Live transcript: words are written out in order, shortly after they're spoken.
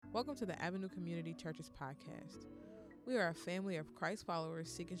Welcome to the Avenue Community Churches podcast. We are a family of Christ followers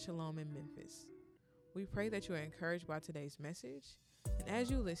seeking shalom in Memphis. We pray that you are encouraged by today's message, and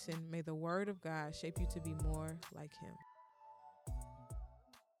as you listen, may the word of God shape you to be more like him.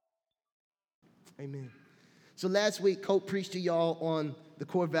 Amen. So last week, Cope preached to y'all on the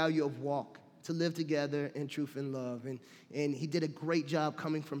core value of walk, to live together in truth and love. And he did a great job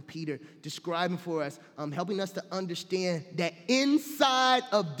coming from Peter, describing for us, helping us to understand that inside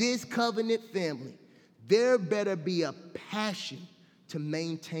of this covenant family, there better be a passion to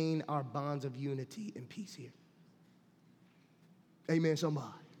maintain our bonds of unity and peace here. Amen,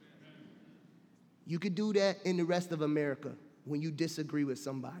 somebody. You could do that in the rest of America when you disagree with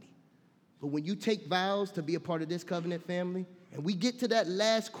somebody. But when you take vows to be a part of this covenant family, and we get to that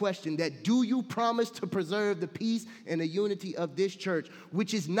last question, that do you promise to preserve the peace and the unity of this church,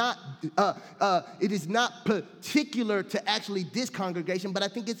 which is not, it is not particular to actually this congregation, but I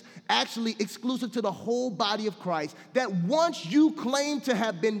think it's actually exclusive to the whole body of Christ, that once you claim to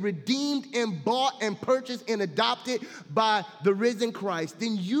have been redeemed and bought and purchased and adopted by the risen Christ,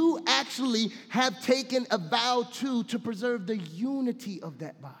 then you actually have taken a vow to preserve the unity of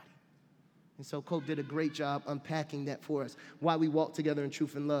that body. And so Cope did a great job unpacking that for us, why we walk together in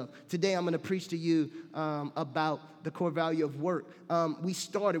truth and love. Today I'm going to preach to you about the core value of work.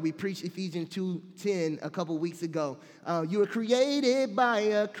 We preached Ephesians 2:10 a couple weeks ago. You were created by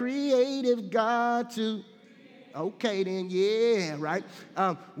a creative God to... Okay, then, yeah, right?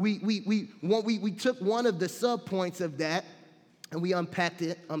 We took one of the sub-points of that, and we unpacked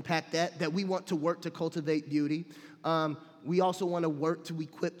that we want to work to cultivate beauty. We also want to work to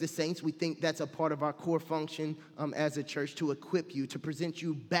equip the saints. We think that's a part of our core function as a church, to equip you, to present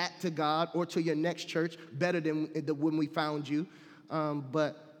you back to God or to your next church better than when we found you.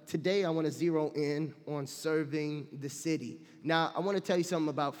 But today I want to zero in on serving the city. Now, I want to tell you something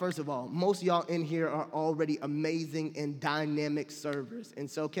about, first of all, most of y'all in here are already amazing and dynamic servers. And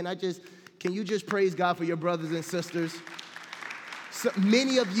so can you just praise God for your brothers and sisters? So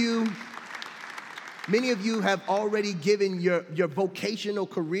many of you have already given your vocational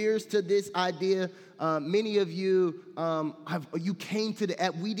careers to this idea. Many of you you came to the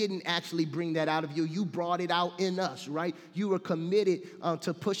app. We didn't actually bring that out of you. You brought it out in us, right? You were committed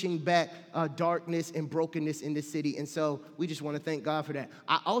to pushing back darkness and brokenness in the city. And so we just want to thank God for that.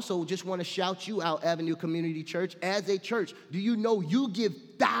 I also just want to shout you out, Avenue Community Church. As a church, do you know you give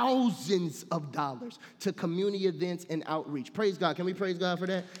thousands of dollars to community events and outreach? Praise God. Can we praise God for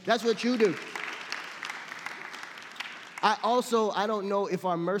that? That's what you do. I don't know if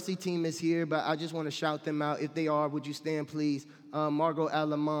our mercy team is here, but I just want to shout them out. If they are, would you stand, please? Margot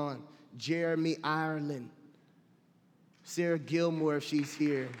Alamon, Jeremy Ireland, Sarah Gilmore, if she's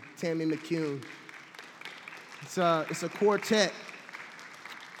here, Tammy McCune. It's a quartet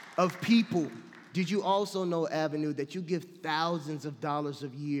of people. Did you also know, Avenue, that you give thousands of dollars a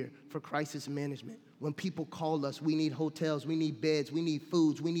year for crisis management? When people call us, we need hotels, we need beds, we need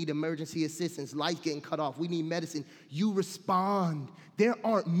foods, we need emergency assistance, lights getting cut off, we need medicine. You respond. There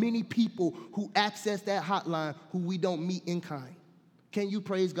aren't many people who access that hotline who we don't meet in kind. Can you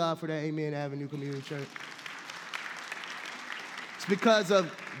praise God for that? Amen, Avenue Community Church. It's because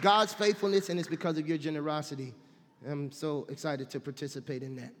of God's faithfulness and it's because of your generosity. I'm so excited to participate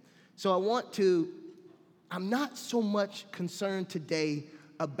in that. So I'm not so much concerned today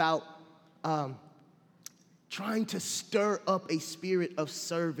about trying to stir up a spirit of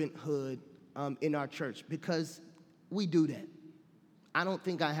servanthood in our church, because we do that. I don't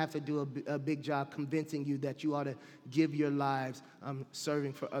think I have to do a big job convincing you that you ought to give your lives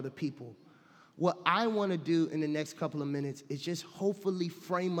serving for other people. What I want to do in the next couple of minutes is just hopefully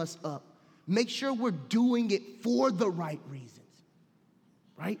frame us up. Make sure we're doing it for the right reasons,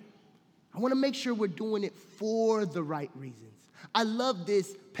 right? I want to make sure we're doing it for the right reasons. I love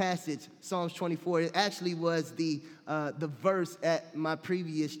this passage, Psalms 24. It actually was the verse at my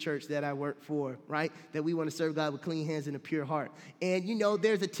previous church that I worked for, right? That we want to serve God with clean hands and a pure heart. And,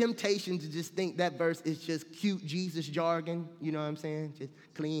 there's a temptation to just think that verse is just cute Jesus jargon, you know what I'm saying? Just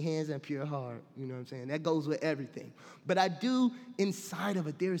clean hands and a pure heart, you know what I'm saying? That goes with everything. But I do, inside of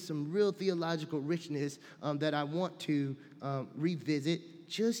it, there is some real theological richness that I want to revisit,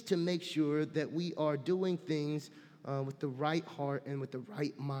 just to make sure that we are doing things with the right heart and with the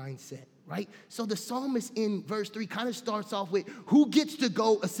right mindset, right? So the psalmist in verse 3 kind of starts off with who gets to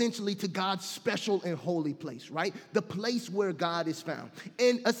go essentially to God's special and holy place, right? The place where God is found.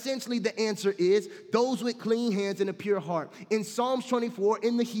 And essentially the answer is those with clean hands and a pure heart. In Psalms 24,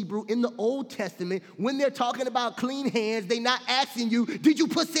 in the Hebrew, in the Old Testament, when they're talking about clean hands, they're not asking you, did you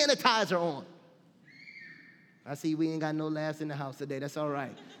put sanitizer on? I see we ain't got no laughs in the house today. That's all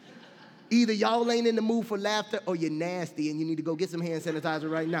right. Either y'all ain't in the mood for laughter or you're nasty and you need to go get some hand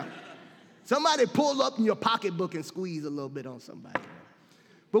sanitizer right now. Somebody pull up in your pocketbook and squeeze a little bit on somebody.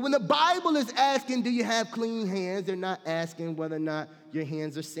 But when the Bible is asking, do you have clean hands, they're not asking whether or not your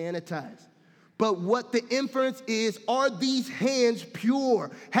hands are sanitized. But what the inference is, are these hands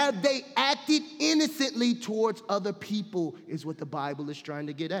pure? Have they acted innocently towards other people, is what the Bible is trying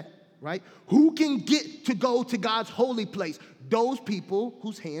to get at, right? Who can get to go to God's holy place? Those people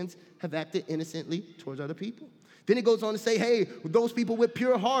whose hands have acted innocently towards other people. Then it goes on to say, hey, those people with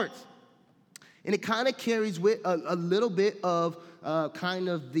pure hearts. And it kind of carries with a little bit of kind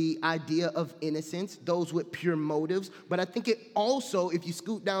of the idea of innocence, those with pure motives. But I think it also, if you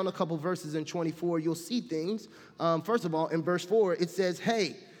scoot down a couple verses in 24, you'll see things. First of all, in verse 4, it says,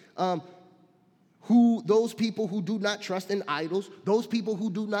 hey, those people who do not trust in idols, those people who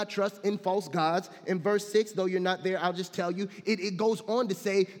do not trust in false gods. In verse 6, though you're not there, I'll just tell you, it goes on to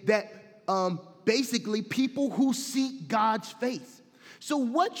say that basically people who seek God's face. So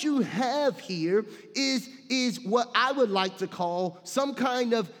what you have here is what I would like to call some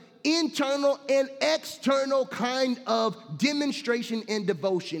kind of internal and external kind of demonstration and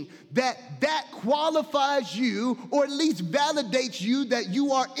devotion that qualifies you, or at least validates you, that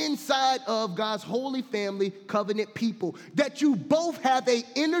you are inside of God's holy family, covenant people, that you both have an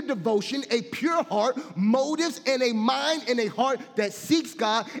inner devotion, a pure heart, motives, and a mind and a heart that seeks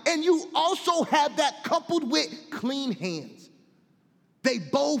God, and you also have that coupled with clean hands. They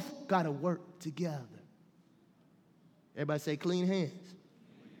both got to work together. Everybody say clean hands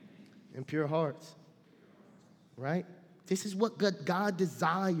and pure hearts, right? This is what God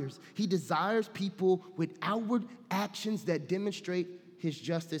desires. He desires people with outward actions that demonstrate his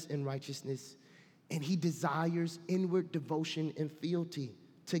justice and righteousness. And he desires inward devotion and fealty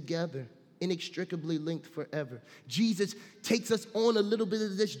together, inextricably linked forever. Jesus takes us on a little bit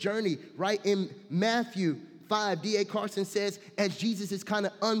of this journey, right? In Matthew 5, D.A. Carson says, as Jesus is kind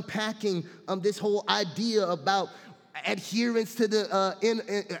of unpacking this whole idea about adherence to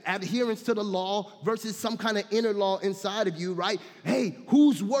the law versus some kind of inner law inside of you, right? Hey,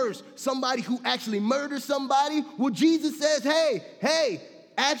 who's worse? Somebody who actually murders somebody? Well, Jesus says, hey,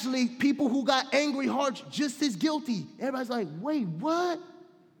 actually, people who got angry hearts just as guilty. Everybody's like, wait, what?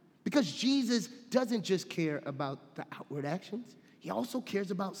 Because Jesus doesn't just care about the outward actions. He also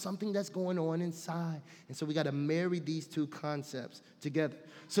cares about something that's going on inside. And so we got to marry these two concepts together.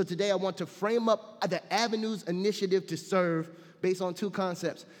 So today I want to frame up the Avenues Initiative to Serve based on two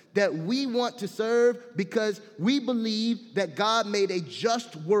concepts. That we want to serve because we believe that God made a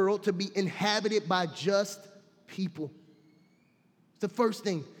just world to be inhabited by just people. It's the first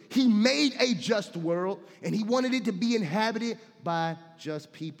thing. He made a just world, and he wanted it to be inhabited by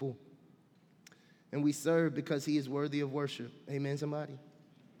just people. And we serve because he is worthy of worship. Amen, somebody?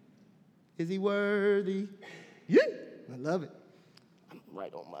 Is he worthy? Yeah, I love it. I'm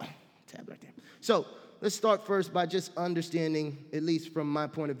right on my tab right there. So let's start first by just understanding, at least from my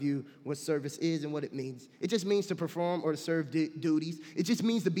point of view, what service is and what it means. It just means to perform or to serve duties. It just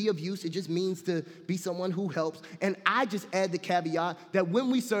means to be of use. It just means to be someone who helps. And I just add the caveat that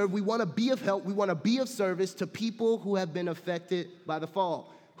when we serve, we want to be of help. We want to be of service to people who have been affected by the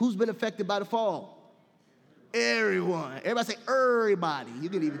fall. Who's been affected by the fall? Everyone. Everybody say everybody. You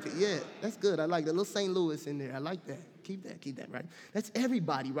can even yeah, that's good. I like that. Little St. Louis in there. I like that. Keep that, right? That's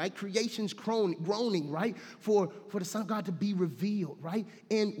everybody, right? Creation's groaning, right? For the Son of God to be revealed, right?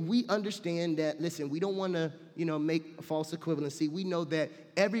 And we understand that, listen, we don't want to, make a false equivalency. We know that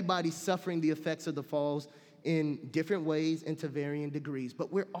everybody's suffering the effects of the falls in different ways and to varying degrees.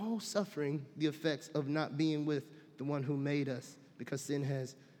 But we're all suffering the effects of not being with the one who made us, because sin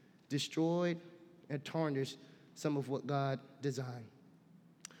has destroyed and tarnish some of what God designed.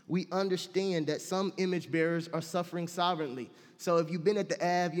 We understand that some image bearers are suffering sovereignly. So if you've been at the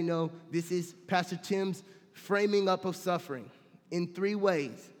Ave, this is Pastor Tim's framing up of suffering in three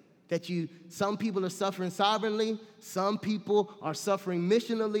ways. Some people are suffering sovereignly, some people are suffering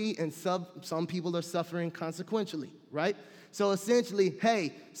missionally, and some people are suffering consequentially, right? So essentially,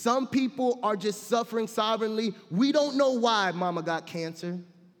 hey, some people are just suffering sovereignly. We don't know why mama got cancer.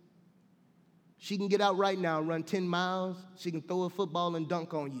 She can get out right now, run 10 miles. She can throw a football and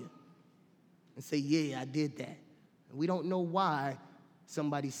dunk on you and say, yeah, I did that. And we don't know why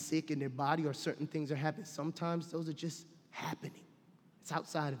somebody's sick in their body or certain things are happening. Sometimes those are just happening. It's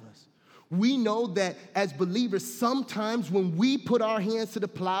outside of us. We know that as believers, sometimes when we put our hands to the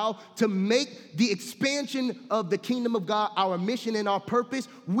plow to make the expansion of the kingdom of God our mission and our purpose,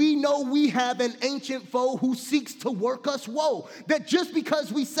 we know we have an ancient foe who seeks to work us woe. That just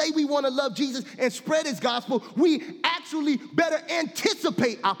because we say we want to love Jesus and spread his gospel, we actually better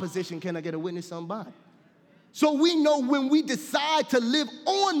anticipate opposition. Can I get a witness, somebody? So we know when we decide to live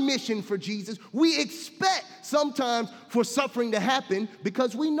on mission for Jesus, we expect sometimes for suffering to happen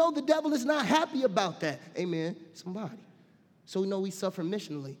because we know the devil is not happy about that. Amen, somebody. So we know we suffer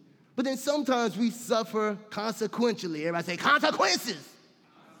missionally. But then sometimes we suffer consequentially. Everybody say consequences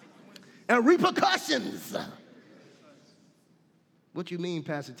and repercussions. What you mean,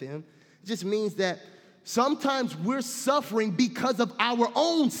 Pastor Tim? It just means that sometimes we're suffering because of our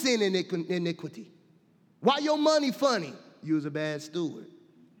own sin and iniquity. Why your money funny? You was a bad steward.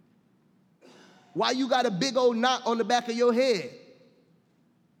 Why you got a big old knot on the back of your head?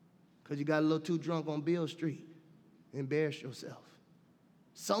 Because you got a little too drunk on Beale Street. Embarrass yourself.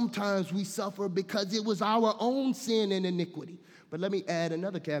 Sometimes we suffer because it was our own sin and iniquity. But let me add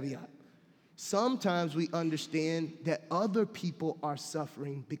another caveat. Sometimes we understand that other people are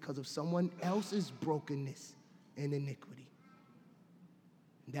suffering because of someone else's brokenness and iniquity.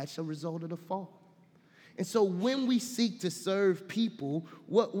 That's a result of the fall. And so when we seek to serve people,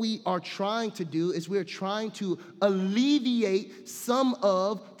 what we are trying to do is we're trying to alleviate some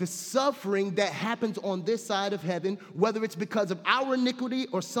of the suffering that happens on this side of heaven, whether it's because of our iniquity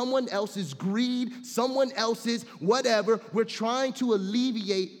or someone else's greed, someone else's whatever. We're trying to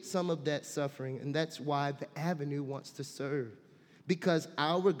alleviate some of that suffering, and that's why the Avenue wants to serve. Because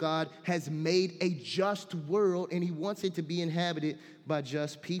our God has made a just world, and he wants it to be inhabited by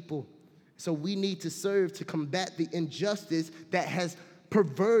just people. So we need to serve to combat the injustice that has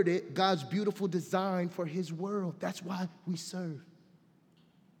perverted God's beautiful design for his world. That's why we serve.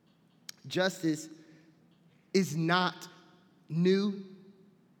 Justice is not new.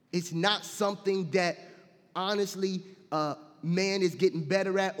 It's not something that, honestly, man is getting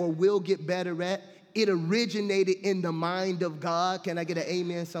better at or will get better at. It originated in the mind of God. Can I get an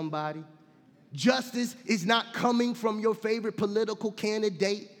amen, somebody? Justice is not coming from your favorite political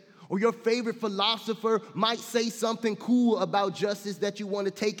candidate, or your favorite philosopher might say something cool about justice that you want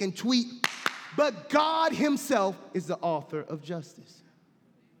to take and tweet. But God himself is the author of justice.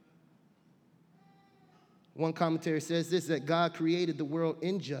 One commentary says this, that God created the world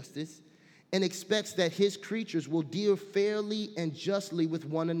in justice and expects that his creatures will deal fairly and justly with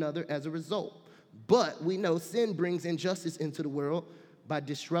one another as a result. But we know sin brings injustice into the world by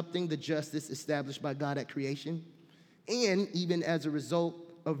disrupting the justice established by God at creation. And even as a result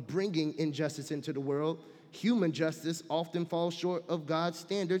of bringing injustice into the world, human justice often falls short of God's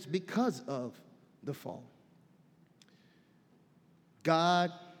standards because of the fall.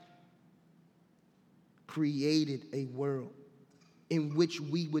 God created a world in which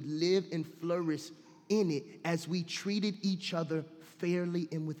we would live and flourish in it as we treated each other fairly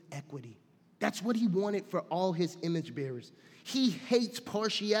and with equity. That's what he wanted for all his image bearers. He hates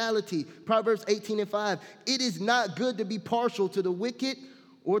partiality. Proverbs 18:5, it is not good to be partial to the wicked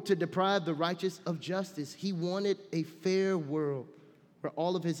or to deprive the righteous of justice. He wanted a fair world where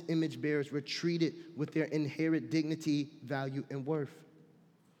all of his image bearers were treated with their inherent dignity, value, and worth.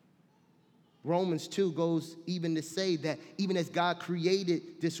 Romans 2 goes even to say that even as God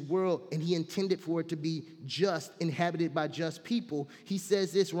created this world and he intended for it to be just, inhabited by just people, he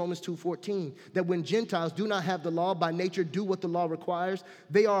says this, Romans 2:14, that when Gentiles do not have the law, by nature do what the law requires,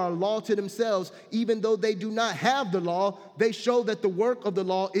 they are a law to themselves. Even though they do not have the law, they show that the work of the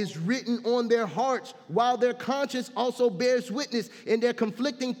law is written on their hearts, while their conscience also bears witness, and their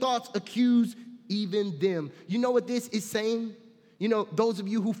conflicting thoughts accuse even them. You know what this is saying? You know, those of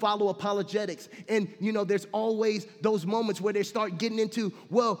you who follow apologetics, and, you know, there's always those moments where they start getting into,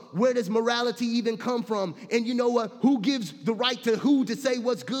 well, where does morality even come from? And you know what? Who gives the right to who to say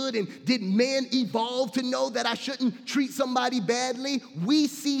what's good? And did man evolve to know that I shouldn't treat somebody badly? We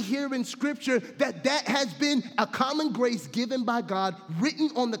see here in Scripture that that has been a common grace given by God,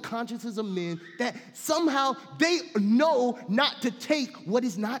 written on the consciences of men, that somehow they know not to take what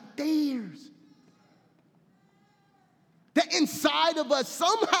is not theirs. That inside of us,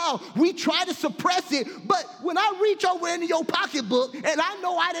 somehow we try to suppress it, but when I reach over into your pocketbook and I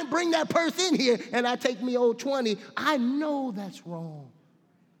know I didn't bring that purse in here and I take me old 20, I know that's wrong.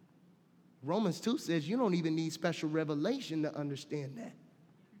 Romans 2 says you don't even need special revelation to understand that.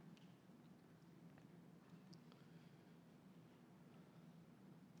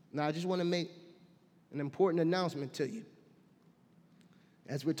 Now, I just want to make an important announcement to you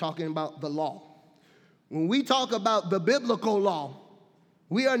as we're talking about the law. When we talk about the biblical law,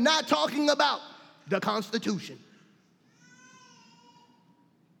 we are not talking about the Constitution.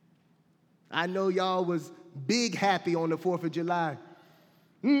 I know y'all was big happy on the 4th of July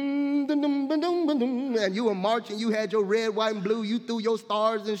And you were marching, you had your red, white, and blue, you threw your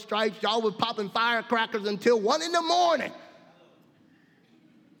stars and stripes, y'all was popping firecrackers until 1 a.m.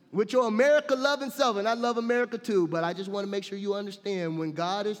 with your America-loving self. And I love America too, but I just want to make sure you understand when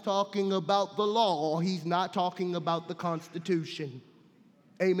God is talking about the law, he's not talking about the Constitution.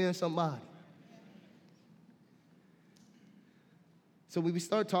 Amen, somebody. So when we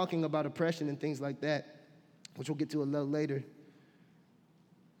start talking about oppression and things like that, which we'll get to a little later,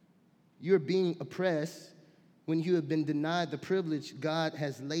 you're being oppressed when you have been denied the privilege God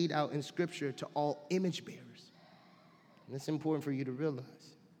has laid out in Scripture to all image bearers. And it's important for you to realize.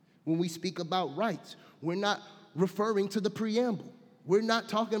 When we speak about rights, we're not referring to the preamble. We're not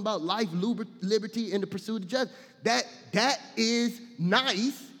talking about life, liberty, and the pursuit of justice. That is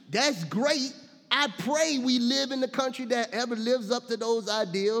nice. That's great. I pray we live in a country that ever lives up to those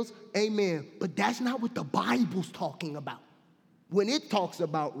ideals. Amen. But that's not what the Bible's talking about. When it talks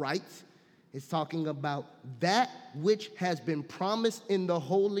about rights, it's talking about that which has been promised in the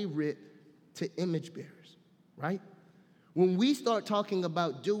Holy Writ to image bearers, right? When we start talking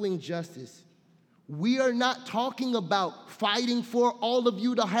about doing justice, we are not talking about fighting for all of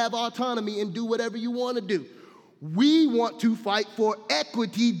you to have autonomy and do whatever you want to do. We want to fight for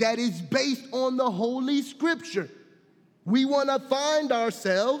equity that is based on the Holy Scripture. We want to find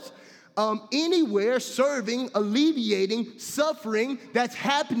ourselves anywhere serving, alleviating suffering that's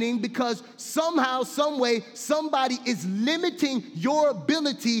happening because somehow, some way, somebody is limiting your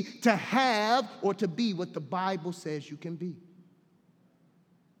ability to have or to be what the Bible says you can be.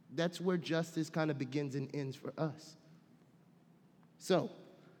 That's where justice kind of begins and ends for us. So,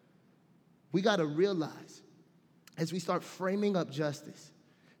 we got to realize as we start framing up justice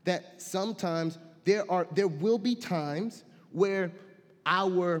that sometimes there will be times where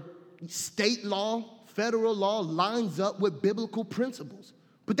our state law, federal law lines up with biblical principles.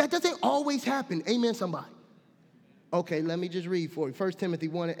 But that doesn't always happen. Amen, somebody. Okay, let me just read for you. 1 Timothy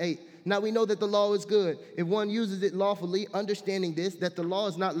 1:8. Now we know that the law is good if one uses it lawfully, understanding this, that the law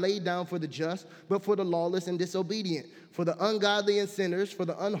is not laid down for the just, but for the lawless and disobedient, for the ungodly and sinners, for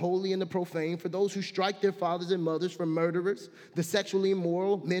the unholy and the profane, for those who strike their fathers and mothers, for murderers, the sexually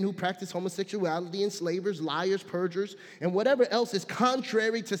immoral, men who practice homosexuality, enslavers, liars, perjurers, and whatever else is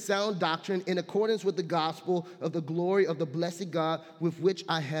contrary to sound doctrine in accordance with the gospel of the glory of the blessed God with which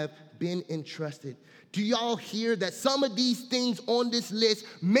I have been entrusted. Do y'all hear that some of these things on this list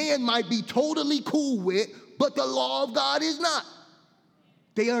man might be totally cool with, but the law of God is not?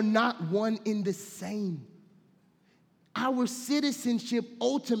 They are not one in the same. Our citizenship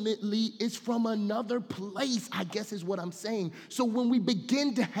ultimately is from another place, I guess is what I'm saying. So when we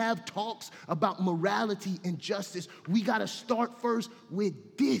begin to have talks about morality and justice, we got to start first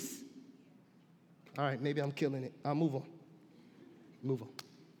with this. All right, maybe I'm killing it. I'll move on. Move on.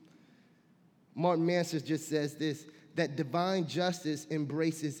 Martin Manson just says this, that divine justice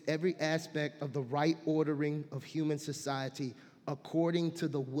embraces every aspect of the right ordering of human society according to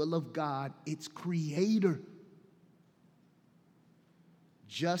the will of God, its creator.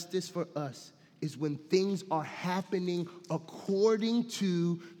 Justice for us is when things are happening according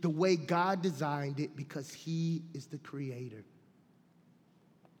to the way God designed it because he is the creator.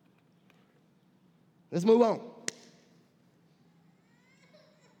 Let's move on.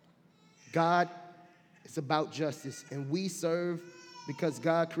 God is about justice, and we serve because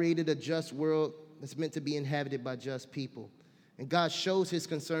God created a just world that's meant to be inhabited by just people. And God shows his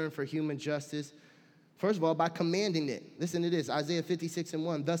concern for human justice, first of all, by commanding it. Listen to this, Isaiah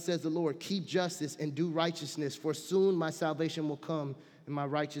 56:1. Thus says the Lord, keep justice and do righteousness, for soon my salvation will come and my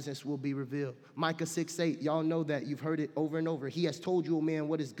righteousness will be revealed. Micah 6:8, y'all know that. You've heard it over and over. He has told you, O man,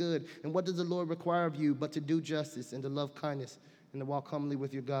 what is good. And what does the Lord require of you but to do justice and to love kindness and to walk humbly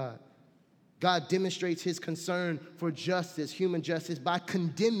with your God? God demonstrates his concern for justice, human justice, by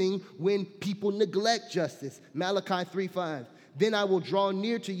condemning when people neglect justice. Malachi 3:5. Then I will draw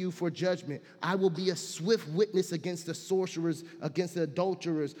near to you for judgment. I will be a swift witness against the sorcerers, against the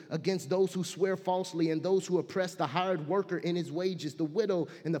adulterers, against those who swear falsely, and those who oppress the hired worker in his wages, the widow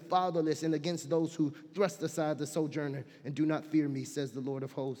and the fatherless, and against those who thrust aside the sojourner and do not fear me, says the Lord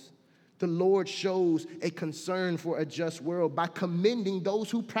of hosts. The Lord shows a concern for a just world by commending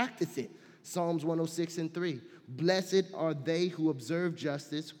those who practice it. Psalms 106:3. Blessed are they who observe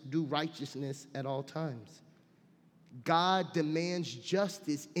justice, do righteousness at all times. God demands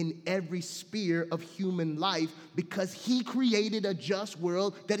justice in every sphere of human life because he created a just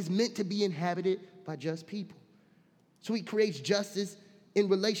world that is meant to be inhabited by just people. So he creates justice in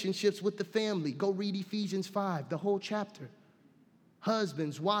relationships with the family. Go read Ephesians 5, the whole chapter.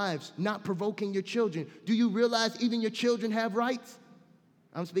 Husbands, wives, not provoking your children. Do you realize even your children have rights?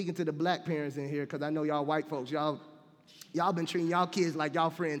 I'm speaking to the black parents in here because I know y'all white folks, y'all been treating y'all kids like y'all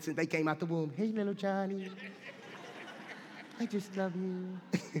friends since they came out the womb. Hey, little Johnny, I just love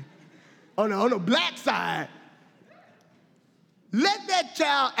you. On the black side, let that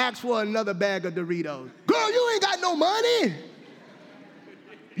child ask for another bag of Doritos. Girl, you ain't got no money.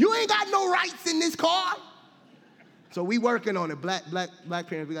 You ain't got no rights in this car. So we working on it. Black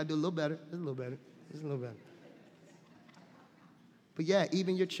parents, we got to do a little better. Just a little better. But yeah,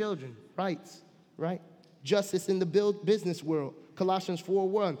 even your children, rights, right? Justice in the business world. Colossians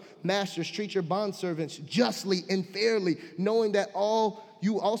 4:1, masters, treat your bondservants justly and fairly, knowing that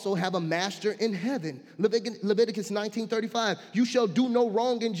you also have a master in heaven. Leviticus 19:35, you shall do no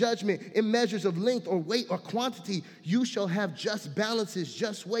wrong in judgment in measures of length or weight or quantity. You shall have just balances,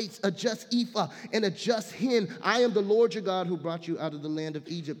 just weights, a just ephah, and a just hin. I am the Lord your God who brought you out of the land of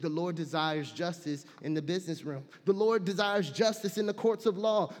Egypt. The Lord desires justice in the business realm. The Lord desires justice in the courts of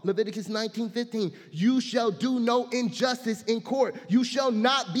law. Leviticus 19:15, you shall do no injustice in court. You shall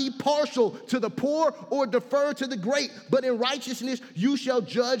not be partial to the poor or defer to the great, but in righteousness you shall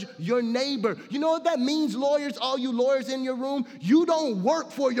judge your neighbor. You know what that means, lawyers? All you lawyers in your room, you don't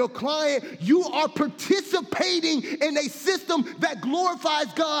work for your client. You are participating in a system that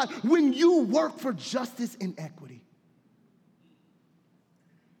glorifies God when you work for justice and equity.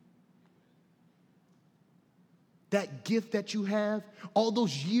 That gift that you have, all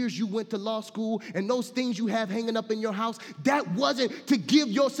those years you went to law school and those things you have hanging up in your house, that wasn't to give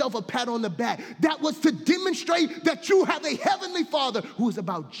yourself a pat on the back. That was to demonstrate that you have a heavenly Father who is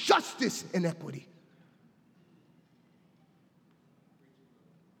about justice and equity.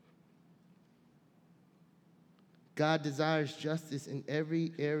 God desires justice in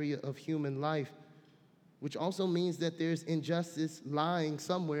every area of human life, which also means that there's injustice lying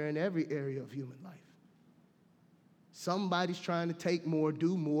somewhere in every area of human life. Somebody's trying to take more,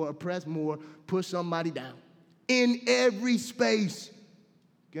 do more, oppress more, push somebody down. In every space.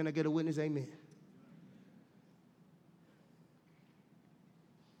 Can I get a witness? Amen.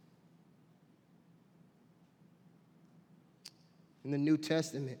 In the New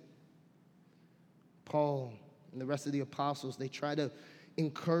Testament, Paul and the rest of the apostles, they try to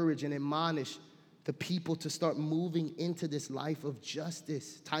encourage and admonish the people to start moving into this life of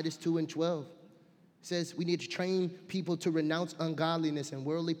justice. Titus 2:12. Says we need to train people to renounce ungodliness and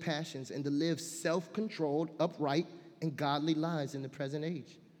worldly passions and to live self-controlled, upright, and godly lives in the present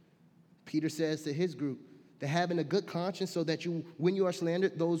age. Peter says to his group, that having a good conscience so that when you are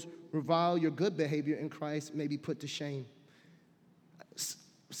slandered, those revile your good behavior in Christ may be put to shame.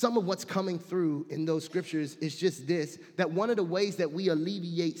 Some of what's coming through in those scriptures is just this, that one of the ways that we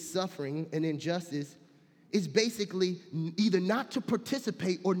alleviate suffering and injustice is basically either not to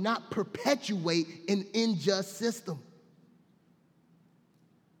participate or not perpetuate an unjust system.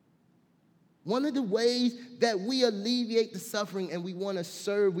 One of the ways that we alleviate the suffering and we want to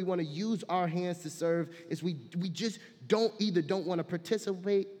serve, we want to use our hands to serve, is we just don't want to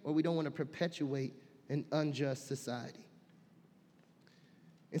participate or we don't want to perpetuate an unjust society.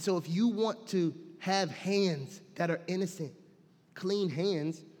 And so if you want to have hands that are innocent, clean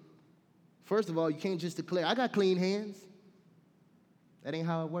hands, first of all, you can't just declare, I got clean hands. That ain't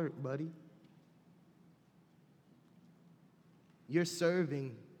how it works, buddy. Your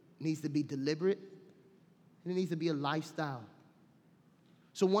serving needs to be deliberate, and it needs to be a lifestyle.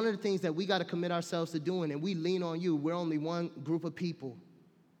 So one of the things that we got to commit ourselves to doing, and we lean on you, we're only one group of people.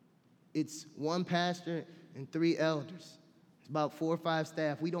 It's one pastor and 3 elders. It's about 4 or 5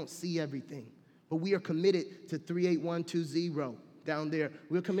 staff. We don't see everything, but we are committed to 38120. Down there.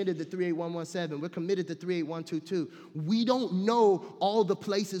 We're committed to 38117. We're committed to 38122. We don't know all the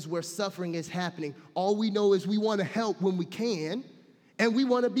places where suffering is happening. All we know is we want to help when we can, and we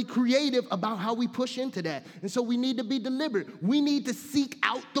want to be creative about how we push into that. And so we need to be deliberate. We need to seek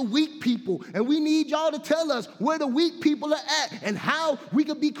out the weak people, and we need y'all to tell us where the weak people are at and how we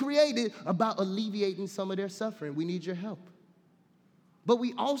can be creative about alleviating some of their suffering. We need your help. But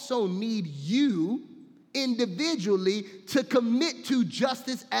we also need you individually to commit to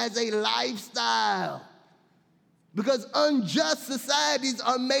justice as a lifestyle. Because unjust societies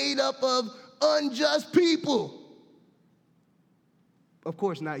are made up of unjust people. Of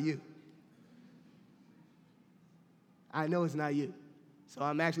course, not you. I know it's not you. So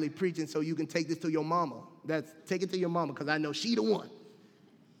I'm actually preaching so you can take this to your mama. Take it to your mama because I know she the one.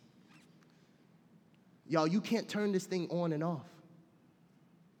 Y'all, you can't turn this thing on and off.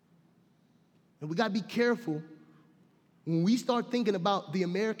 And we got to be careful when we start thinking about the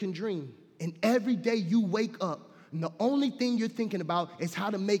American dream, and every day you wake up And the only thing you're thinking about is how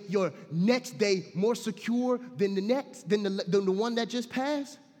to make your next day more secure than the one that just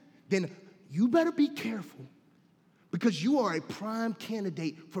passed, then you better be careful, because you are a prime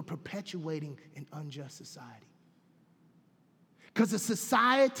candidate for perpetuating an unjust society. Because a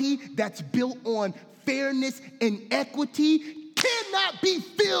society that's built on fairness and equity cannot be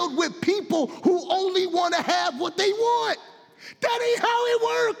filled with people who only want to have what they want. That ain't how it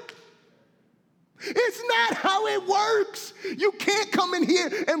works. It's not how it works. You can't come in here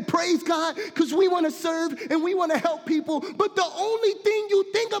and praise God because we want to serve and we want to help people, but the only thing you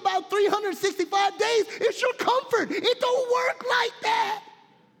think about 365 days is your comfort. It don't work like that.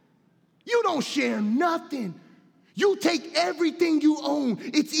 You don't share nothing. You take everything you own.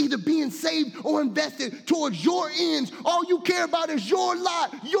 It's either being saved or invested towards your ends. All you care about is your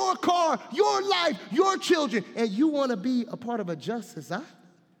lot, your car, your life, your children, and you want to be a part of a just society?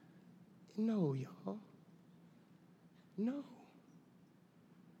 No, y'all. No.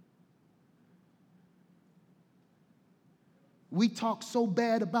 We talk so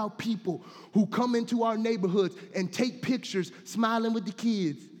bad about people who come into our neighborhoods and take pictures smiling with the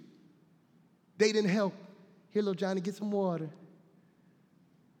kids. They didn't help. Here, little Johnny, get some water.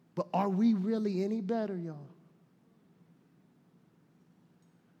 But are we really any better, y'all?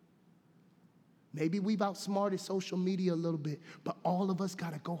 Maybe we've outsmarted social media a little bit, but all of us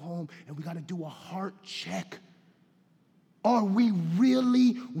got to go home and we got to do a heart check. Are we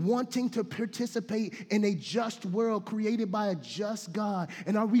really wanting to participate in a just world created by a just God?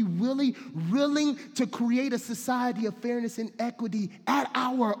 And are we really willing to create a society of fairness and equity at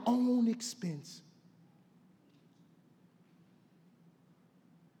our own expense?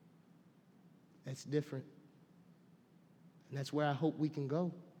 That's different. And that's where I hope we can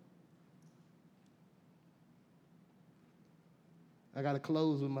go. I got to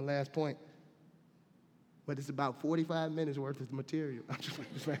close with my last point. But it's about 45 minutes worth of material. I'm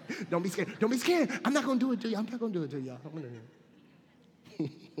just like, don't be scared. Don't be scared. I'm not going to do it to you. I'm not going to do it to y'all.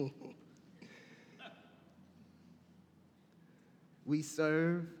 We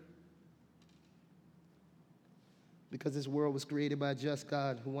serve because this world was created by a just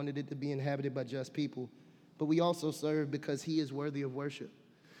God who wanted it to be inhabited by just people. But we also serve because he is worthy of worship.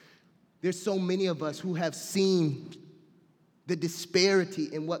 There's so many of us who have seen the disparity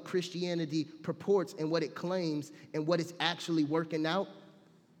in what Christianity purports and what it claims and what it's actually working out,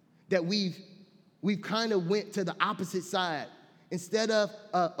 that we've kind of went to the opposite side. Instead of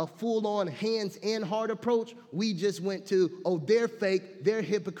a full-on hands and heart approach, we just went to, oh, they're fake, they're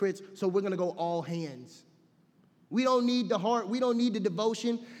hypocrites, so we're going to go all hands. We don't need the heart. We don't need the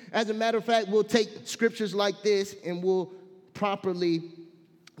devotion. As a matter of fact, we'll take scriptures like this and we'll improperly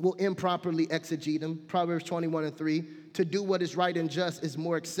exegete them. Proverbs 21:3, to do what is right and just is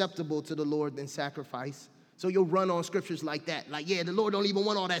more acceptable to the Lord than sacrifice. So you'll run on scriptures like that. Like, yeah, the Lord don't even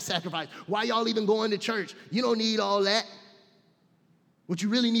want all that sacrifice. Why y'all even going to church? You don't need all that. What you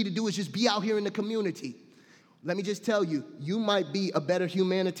really need to do is just be out here in the community. Let me just tell you, you might be a better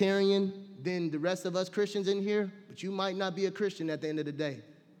humanitarian than the rest of us Christians in here, but you might not be a Christian at the end of the day.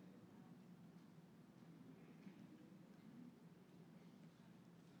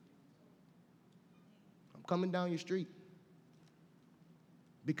 I'm coming down your street.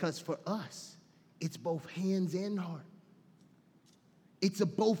 Because for us, it's both hands and heart. It's a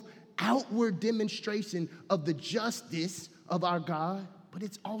both outward demonstration of the justice of our God, but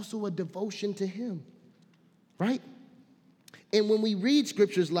it's also a devotion to him, right? And when we read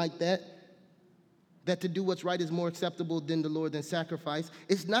scriptures like that to do what's right is more acceptable than the Lord than sacrifice,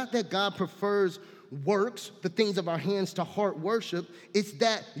 it's not that God prefers works, the things of our hands, to heart worship. It's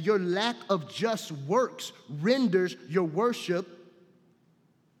that your lack of just works renders your worship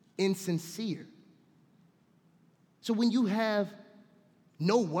insincere. So when you have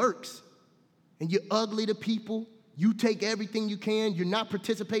no works and you're ugly to people, you take everything you can, you're not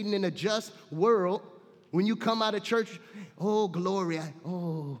participating in a just world. When you come out of church, oh, glory,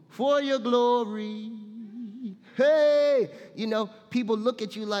 for your glory. Hey, people look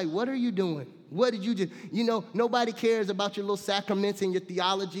at you like, what are you doing? What did you do? Nobody cares about your little sacraments and your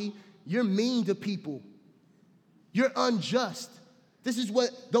theology. You're mean to people. You're unjust. This is what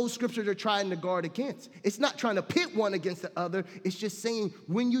those scriptures are trying to guard against. It's not trying to pit one against the other. It's just saying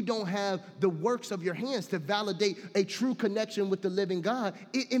when you don't have the works of your hands to validate a true connection with the living God,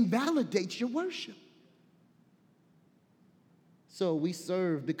 it invalidates your worship. So we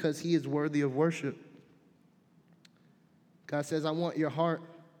serve because he is worthy of worship. God says, I want your heart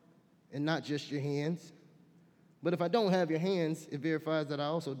and not just your hands. But if I don't have your hands, it verifies that I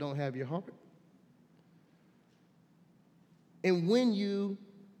also don't have your heart. And when you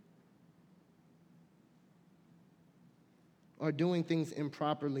are doing things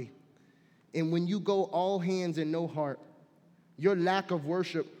improperly. And when you go all hands and no heart, your lack of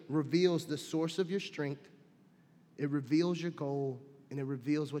worship reveals the source of your strength, it reveals your goal, and it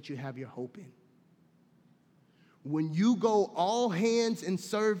reveals what you have your hope in. When you go all hands in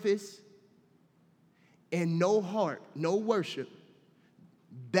service and no heart, no worship,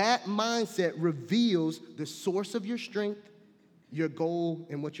 that mindset reveals the source of your strength, your goal,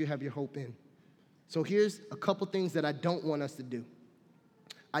 and what you have your hope in. So here's a couple things that I don't want us to do.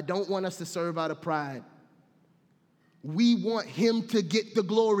 I don't want us to serve out of pride. We want him to get the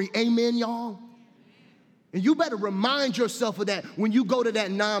glory. Amen, y'all? And you better remind yourself of that when you go to that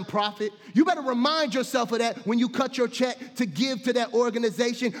nonprofit. You better remind yourself of that when you cut your check to give to that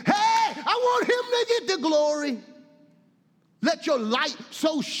organization. Hey, I want him to get the glory. Let your light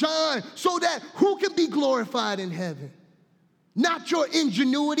so shine so that who can be glorified in heaven? Not your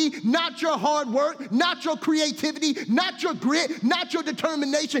ingenuity, not your hard work, not your creativity, not your grit, not your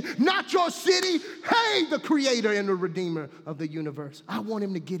determination, not your city. Hey, the creator and the redeemer of the universe. I want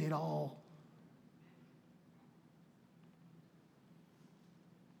him to get it all.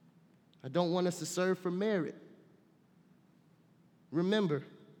 I don't want us to serve for merit. Remember,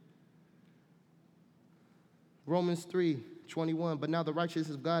 Romans 3:21, but now the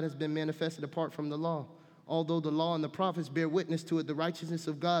righteousness of God has been manifested apart from the law. Although the law and the prophets bear witness to it, the righteousness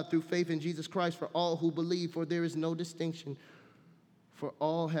of God through faith in Jesus Christ for all who believe, for there is no distinction. For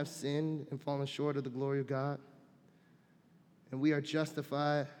all have sinned and fallen short of the glory of God. And we are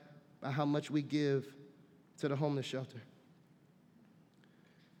justified by how much we give to the homeless shelter.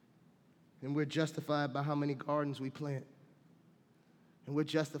 And we're justified by how many gardens we plant. And we're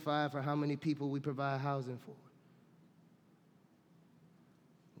justified for how many people we provide housing for.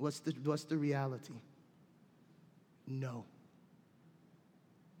 What's the reality? No.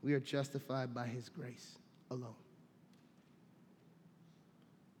 We are justified by his grace alone.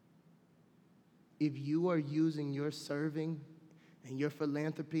 If you are using your serving and your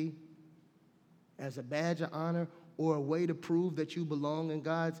philanthropy as a badge of honor or a way to prove that you belong in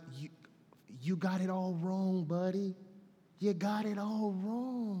God's, you got it all wrong, buddy. You got it all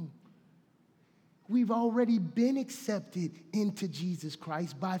wrong. We've already been accepted into Jesus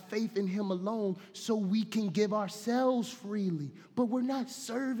Christ by faith in him alone so we can give ourselves freely. But we're not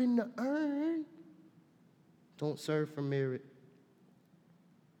serving to earn. Don't serve for merit.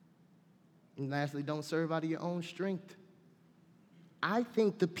 And lastly, don't serve out of your own strength. I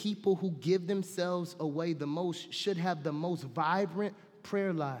think the people who give themselves away the most should have the most vibrant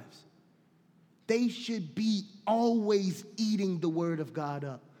prayer lives. They should be always eating the word of God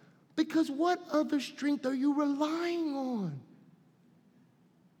up. Because what other strength are you relying on?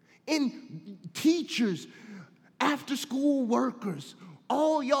 And teachers, after-school workers,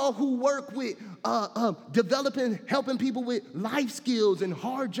 all y'all who work with developing, helping people with life skills and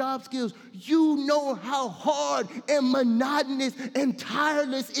hard job skills, you know how hard and monotonous and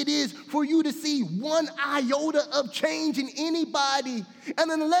tireless it is for you to see one iota of change in anybody.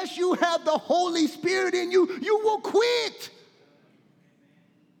 And unless you have the Holy Spirit in you, you will quit.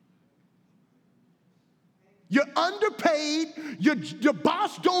 You're underpaid. Your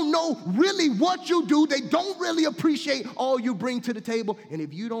boss don't know really what you do. They don't really appreciate all you bring to the table. And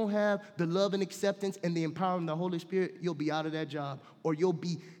if you don't have the love and acceptance and the empowerment of the Holy Spirit, you'll be out of that job or you'll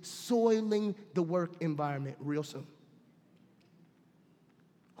be soiling the work environment real soon.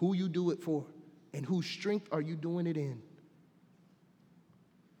 Who you do it for and whose strength are you doing it in?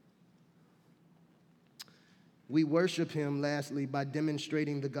 We worship him, lastly, by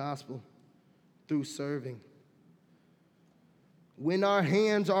demonstrating the gospel through serving. When our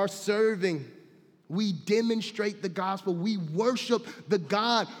hands are serving, we demonstrate the gospel. We worship the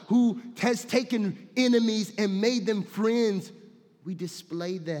God who has taken enemies and made them friends. We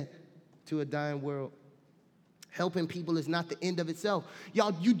display that to a dying world. Helping people is not the end of itself.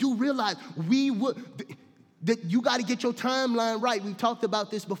 Y'all, you do realize that you got to get your timeline right. We've talked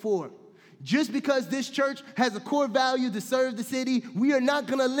about this before. Just because this church has a core value to serve the city, we are not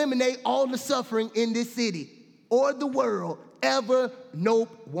going to eliminate all the suffering in this city or the world ever. Nope,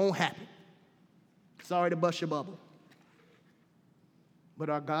 won't happen. Sorry to bust your bubble. But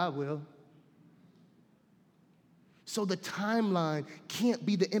our God will. So the timeline can't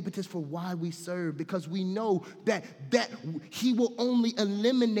be the impetus for why we serve, because we know that he will only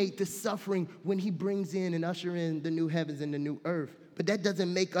eliminate the suffering when he brings in and usher in the new heavens and the new earth. But that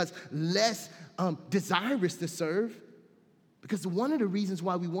doesn't make us less desirous to serve, because one of the reasons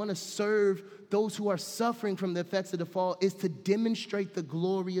why we want to serve those who are suffering from the effects of the fall is to demonstrate the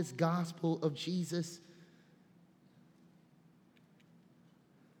glorious gospel of Jesus.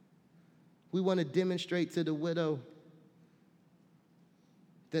 We want to demonstrate to the widow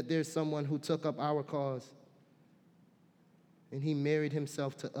that there's someone who took up our cause and he married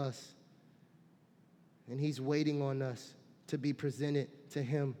himself to us. And he's waiting on us to be presented to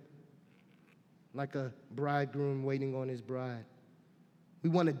him like a bridegroom waiting on his bride. We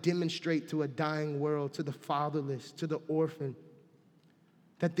want to demonstrate to a dying world, to the fatherless, to the orphan,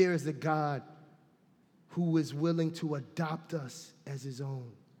 that there is a God who is willing to adopt us as his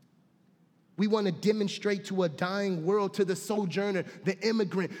own. We want to demonstrate to a dying world, to the sojourner, the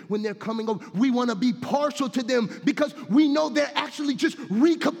immigrant, when they're coming over, we want to be partial to them because we know they're actually just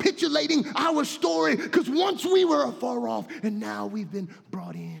recapitulating our story, because once we were afar off and now we've been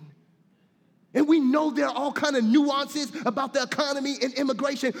brought in. And we know there are all kind of nuances about the economy and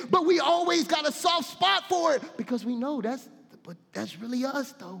immigration, but we always got a soft spot for it because we know that's really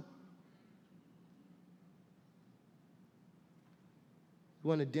us, though. We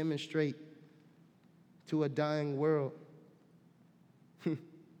want to demonstrate to a dying world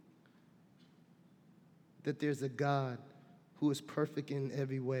that there's a God who is perfect in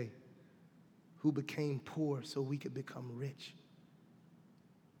every way, who became poor so we could become rich.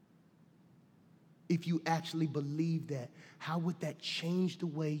 If you actually believe that, how would that change the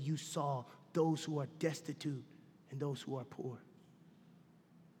way you saw those who are destitute and those who are poor?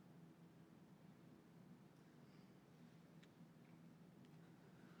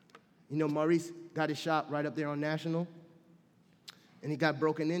 You know, Maurice got his shop right up there on National, and he got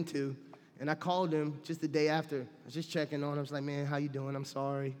broken into, and I called him just the day after. I was just checking on him. I was like, man, how you doing? I'm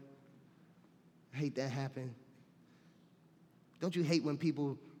sorry. I hate that happened. Don't you hate when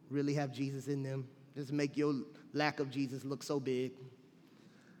people really have Jesus in them? Just make your lack of Jesus look so big.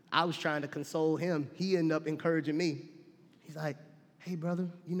 I was trying to console him. He ended up encouraging me. He's like, hey, brother,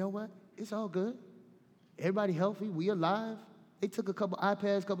 you know what? It's all good. Everybody healthy. We alive. They took a couple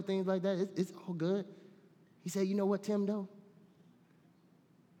iPads, a couple things like that. It's all good. He said, you know what, Tim, though?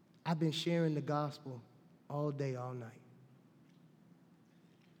 I've been sharing the gospel all day, all night.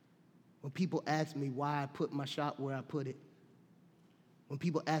 When people ask me why I put my shop where I put it, when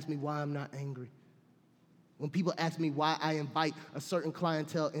people ask me why I'm not angry, when people ask me why I invite a certain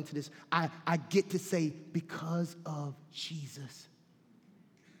clientele into this, I get to say, because of Jesus.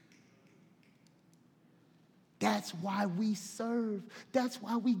 That's why we serve. That's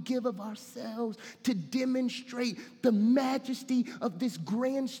why we give of ourselves, to demonstrate the majesty of this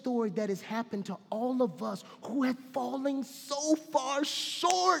grand story that has happened to all of us who have fallen so far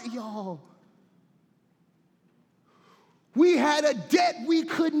short, y'all. We had a debt we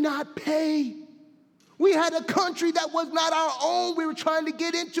could not pay. We had a country that was not our own we were trying to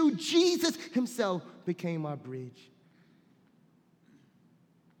get into. Jesus himself became our bridge.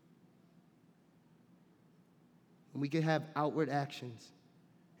 When we can have outward actions,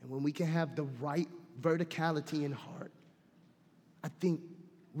 and when we can have the right verticality in heart, I think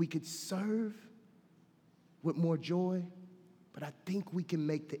we could serve with more joy, but I think we can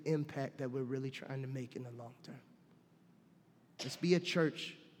make the impact that we're really trying to make in the long term. Let's be a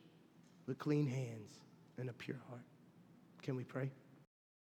church with clean hands and a pure heart. Can we pray?